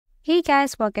Hey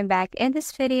guys, welcome back. In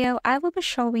this video, I will be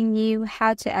showing you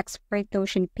how to export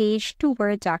Notion page to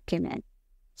Word document.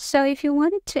 So if you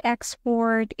wanted to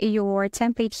export your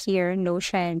template here,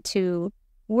 Notion, to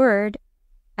Word,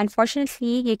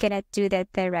 unfortunately, you cannot do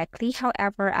that directly.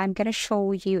 However, I'm going to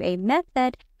show you a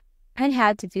method on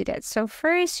how to do that. So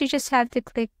first, you just have to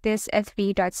click this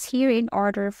three dots here in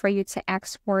order for you to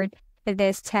export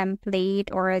this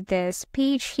template or this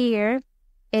page here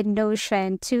in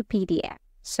Notion to PDF.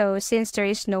 So since there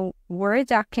is no Word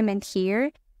document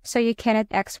here, so you cannot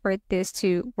export this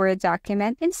to Word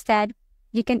document. Instead,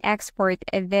 you can export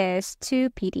this to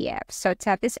PDF. So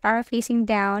tap this arrow facing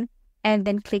down and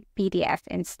then click PDF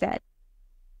instead.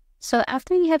 So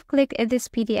after you have clicked this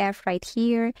PDF right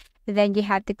here, then you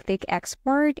have to click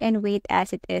export and wait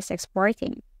as it is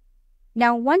exporting.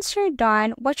 Now, once you're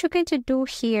done, what you're going to do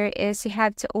here is you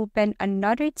have to open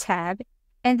another tab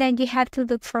and then you have to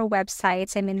look for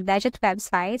websites, legit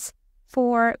websites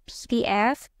for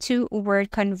PDF to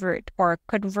Word convert or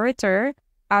converter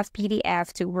of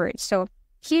PDF to Word. So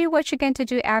here, what you're going to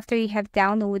do after you have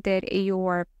downloaded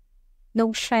your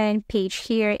Notion page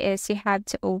here is you have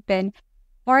to open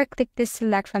or click the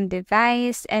select from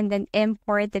device and then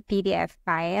import the PDF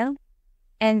file.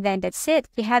 And then that's it.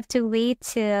 You have to wait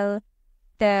till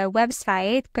the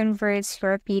website converts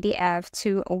your PDF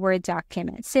to a Word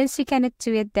document. Since you cannot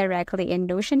do it directly in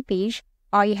Notion page,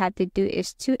 all you have to do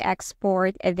is to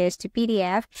export this to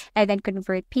PDF and then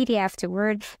convert PDF to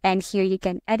Word. And here you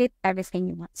can edit everything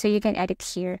you want. So you can edit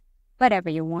here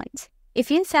whatever you want. If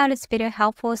you found this video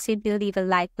helpful, simply leave a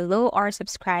like below or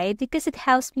subscribe because it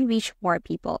helps me reach more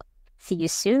people. See you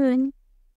soon!